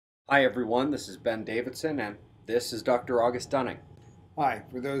Hi everyone, this is Ben Davidson and this is Dr. August Dunning. Hi,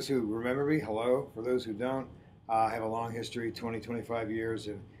 for those who remember me, hello. For those who don't, I have a long history, 25 years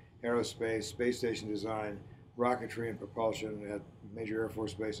in aerospace, space station design, rocketry and propulsion at major Air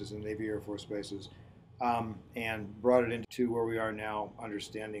Force bases and Navy Air Force bases, and brought it into where we are now,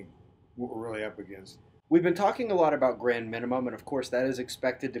 understanding what we're really up against. We've been talking a lot about grand minimum, and of course that is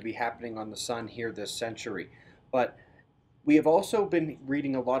expected to be happening on the sun here this century. But we have also been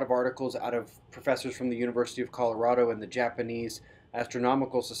reading a lot of articles out of professors from the University of Colorado and the Japanese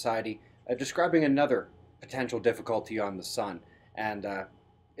Astronomical Society describing another potential difficulty on the sun. And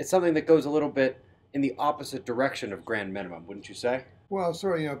it's something that goes a little bit in the opposite direction of grand minimum, wouldn't you say? Well,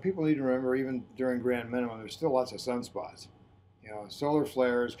 people need to remember even during grand minimum, there's still lots of sunspots. Solar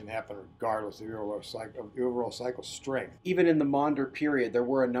flares can happen regardless of the overall cycle strength. Even in the Maunder period, there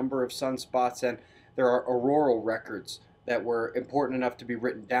were a number of sunspots, and there are auroral records that were important enough to be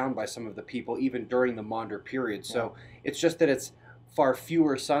written down by some of the people even during the Maunder period. So it's just that it's far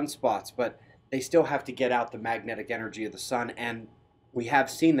fewer sunspots, but they still have to get out the magnetic energy of the sun, and we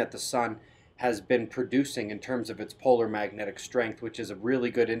have seen that the sun has been producing in terms of its polar magnetic strength, which is a really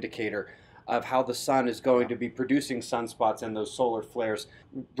good indicator of how the sun is going to be producing sunspots and those solar flares.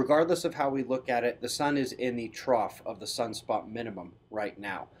 Regardless of how we look at it, the sun is in the trough of the sunspot minimum right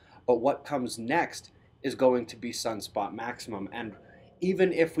now. But what comes next is going to be sunspot maximum. And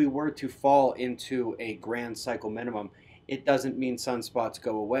even if we were to fall into a grand cycle minimum, it doesn't mean sunspots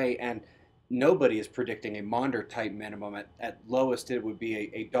go away. And nobody is predicting a Maunder type minimum. At lowest, it would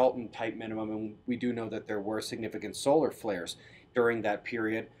be a Dalton type minimum. And we do know that there were significant solar flares during that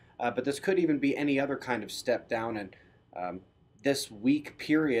period. But this could even be any other kind of step down. And this weak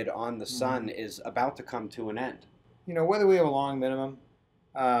period on the sun is about to come to an end. Whether we have a long minimum,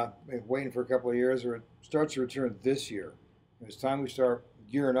 waiting for a couple of years, or it starts to return this year, it's time we start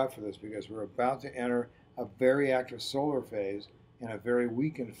gearing up for this because we're about to enter a very active solar phase and a very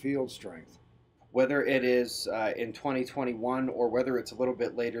weakened field strength. Whether it is in 2021 or whether it's a little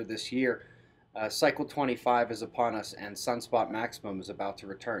bit later this year, cycle 25 is upon us and sunspot maximum is about to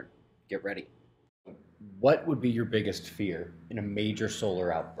return. Get ready. What would be your biggest fear in a major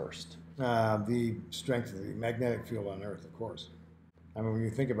solar outburst? The strength of the magnetic field on Earth, of course. I mean, when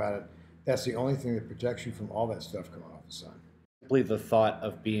you think about it, that's the only thing that protects you from all that stuff coming off the sun. Simply the thought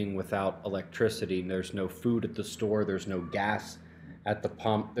of being without electricity, there's no food at the store, there's no gas at the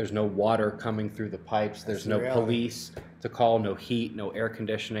pump, there's no water coming through the pipes, there's no police to call, no heat, no air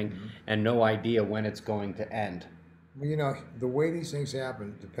conditioning, and no idea when it's going to end. Well, the way these things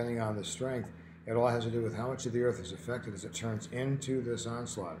happen, depending on the strength, it all has to do with how much of the Earth is affected as it turns into this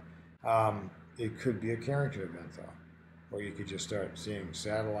onslaught. It could be a Carrington event, though, where you could just start seeing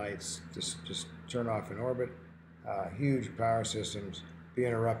satellites just turn off in orbit, huge power systems be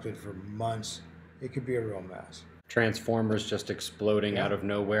interrupted for months. It could be a real mess. Transformers just exploding out of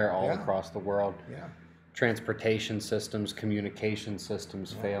nowhere all across the world. Transportation systems, communication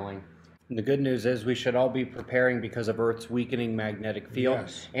systems failing. And the good news is we should all be preparing because of Earth's weakening magnetic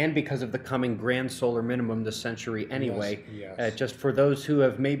field and because of the coming grand solar minimum this century anyway. Just for those who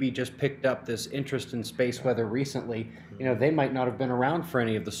have maybe just picked up this interest in space weather recently, they might not have been around for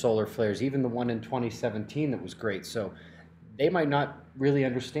any of the solar flares, even the one in 2017 that was great. So they might not really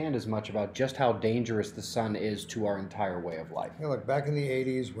understand as much about just how dangerous the sun is to our entire way of life. Look, back in the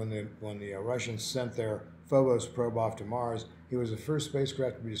 80s when the Russians sent their Phobos probe off to Mars, it was the first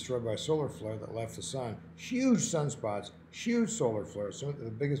spacecraft to be destroyed by a solar flare that left the sun. Huge sunspots, huge solar flares, some of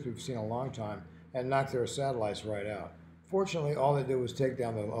the biggest we've seen in a long time, and knocked their satellites right out. Fortunately, all they did was take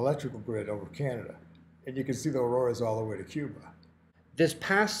down the electrical grid over Canada, and you can see the auroras all the way to Cuba. This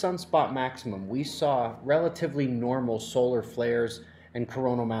past sunspot maximum, we saw relatively normal solar flares and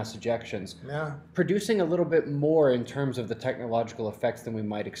coronal mass ejections, producing a little bit more in terms of the technological effects than we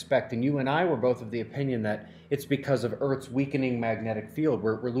might expect. And you and I were both of the opinion that it's because of Earth's weakening magnetic field.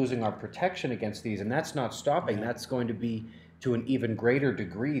 We're losing our protection against these, and that's not stopping. That's going to be to an even greater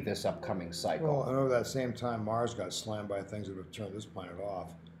degree this upcoming cycle. Well, and over that same time, Mars got slammed by things that would have turned this planet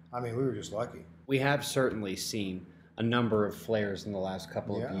off. I mean, we were just lucky. We have certainly seen a number of flares in the last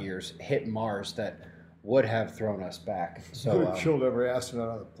couple of years hit Mars that would have thrown us back. So would have killed every astronaut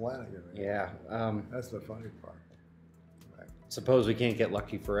on the planet. Yeah. That's the funny part. Suppose we can't get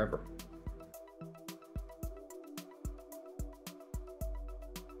lucky forever.